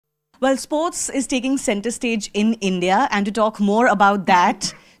Well, sports is taking center stage in India, and to talk more about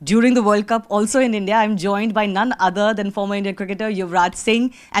that during the World Cup, also in India, I'm joined by none other than former Indian cricketer Yuvraj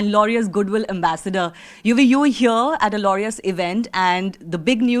Singh and Laureus Goodwill Ambassador. You were here at a Laureus event, and the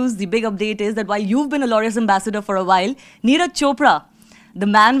big news, the big update is that while you've been a Laureus Ambassador for a while, Neeraj Chopra, the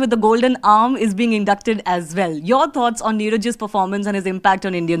man with the golden arm, is being inducted as well. Your thoughts on Neeraj's performance and his impact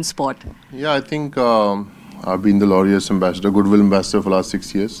on Indian sport? Yeah, I think I've been the Laureus Ambassador, Goodwill Ambassador for the last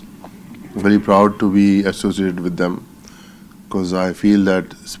 6 years. Very proud to be associated with them because I feel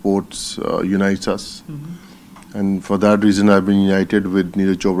that sports unites us. And for that reason, I've been united with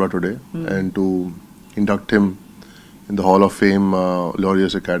Neeraj Chopra today and to induct him in the Hall of Fame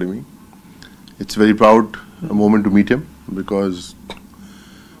Laureus Academy. It's very proud a moment to meet him because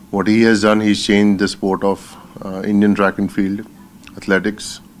what he has done, he's changed the sport of Indian track and field,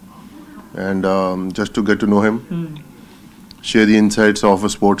 athletics. And just to get to know him, share the insights of a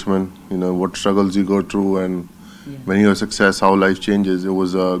sportsman, what struggles you go through and when you have success, how life changes. It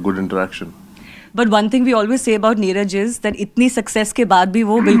was a good interaction. But one thing we always say about Neeraj is that इतनी success के बाद भी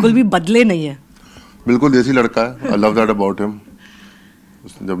वो बिल्कुल भी बदले नहीं है. बिल्कुल देसी लड़का है. I love that about him.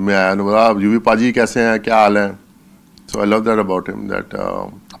 जब मैं आया ना बोला यूवी पाजी कैसे हैं, क्या हाल है? So I love that about him, that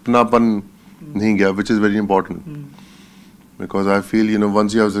अपनापन नहीं गया, which is very important. Because I feel,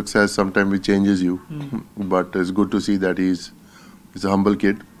 once you have success, sometimes it changes you. But it's good to see that he's a humble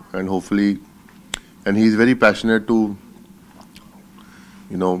kid, and hopefully, and he's very passionate to,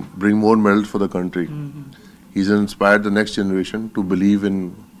 bring more medals for the country. He's inspired the next generation to believe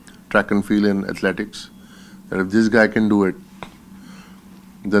in track and field and athletics. That if this guy can do it,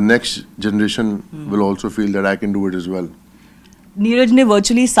 the next generation will also feel that I can do it as well. Neeraj ने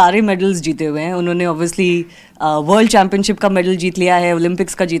virtually सारे medals जीते हुए हैं. उन्होंने obviously world championship का medal जीत लिया है,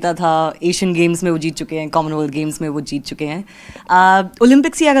 Olympics का जीता था, एशियन गेम्स में वो जीत चुके हैं, कॉमनवेल्थ गेम्स में वो जीत चुके हैं.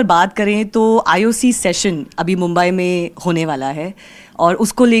 ओलंपिक्स की अगर बात करें तो आईओसी सेशन अभी मुंबई में होने वाला है और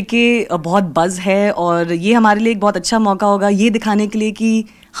उसको लेके बहुत बज़ है और ये हमारे लिए एक बहुत अच्छा मौका होगा ये दिखाने के लिए कि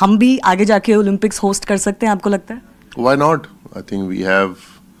हम भी आगे जाके ओलंपिक्स होस्ट कर सकते हैं. आपको लगता है? Why not? I think we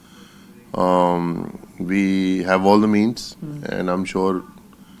have all the means, and I'm sure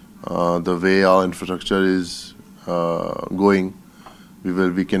the way our infrastructure is going,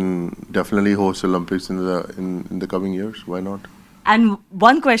 we can definitely host Olympics in the coming years. Why not? And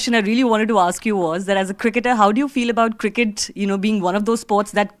one question I really wanted to ask you was that as a cricketer, how do you feel about cricket, being one of those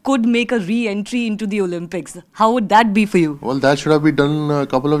sports that could make a re-entry into the Olympics? How would that be for you? Well, that should have been done a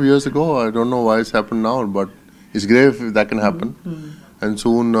couple of years ago. I don't know why it's happened now, but it's great if that can happen. And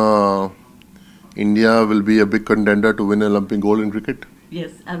soon India will be a big contender to win Olympic gold in cricket.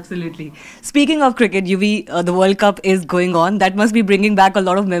 Yes, absolutely. Speaking of cricket, Yuvi, the World Cup is going on. That must be bringing back a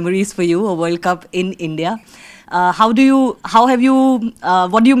lot of memories for you, a World Cup in India. What do you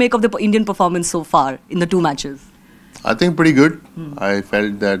make of the Indian performance so far in the two matches? I think pretty good. I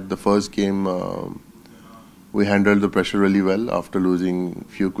felt that the first game we handled the pressure really well after losing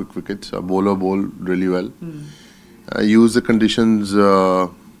few quick wickets. A bowler bowled really well. I used the conditions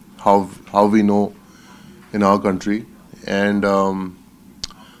how we know in our country, and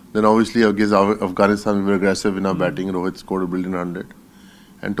then obviously against Afghanistan we were aggressive in our batting. Rohit scored a brilliant 100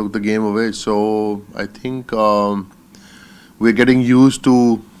 and took the game away. So I think we're getting used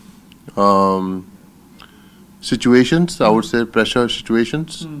to situations, I would say pressure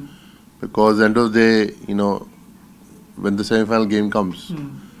situations, because end of the day, when the semi-final game comes,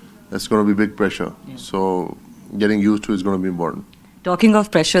 that's going to be big pressure. So getting used to is going to be important. Talking of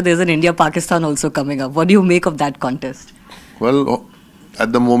pressure, there's an India-Pakistan also coming up. What do you make of that contest? Well,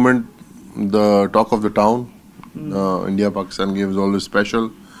 at the moment, the talk of the town, India-Pakistan game is always special.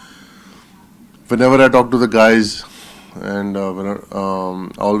 Whenever I talk to the guys, and I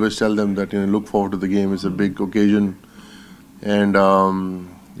always tell them that look forward to the game. It's a big occasion, and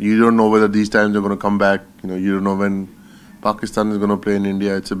you don't know whether these times are going to come back. You don't know when Pakistan is going to play in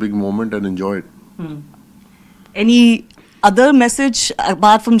India. It's a big moment, and enjoy it. Any other message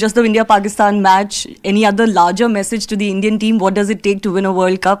apart from just the India-Pakistan match? Any other larger message to the Indian team? What does it take to win a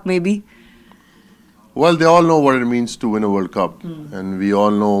World Cup, maybe? Well, they all know what it means to win a World Cup, and we all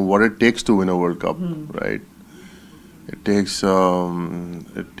know what it takes to win a World Cup, right? It takes,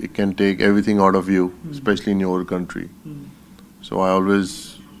 it can take everything out of you, especially in your country. So I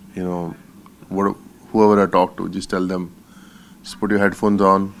always, whoever I talk to, just tell them, just put your headphones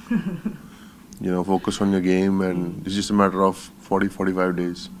on, focus on your game, and it's just a matter of 40-45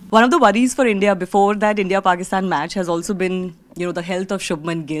 days. One of the worries for India before that India-Pakistan match has also been, the health of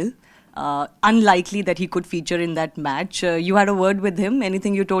Shubman Gill. Unlikely that he could feature in that match. You had a word with him.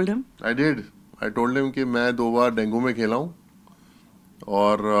 Anything you told him? I did. I told him कि मैं 2 बार dengue में खेला हूँ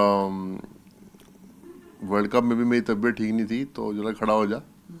और world cup में भी मेरी तबीयत ठीक नहीं थी, तो जरा खड़ा हो जा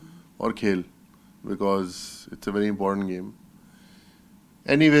और खेल, because it's a very important game.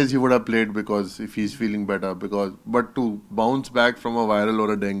 Anyways, he would have played because if he's feeling better. But to bounce back from a viral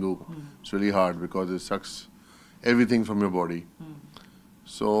or a dengue, it's really hard because it sucks everything from your body.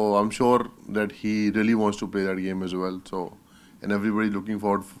 So I'm sure that he really wants to play that game as well. So, and everybody looking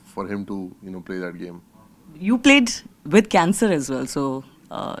forward for him to play that game. You played with cancer as well, so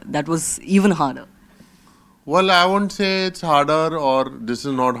that was even harder. Well, I won't say it's harder or this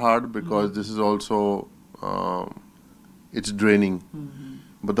is not hard, because this is also it's draining.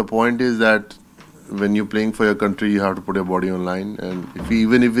 But the point is that when you're playing for your country, you have to put your body on line. And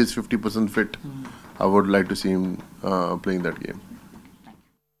even if he's 50% fit, I would like to see him playing that game.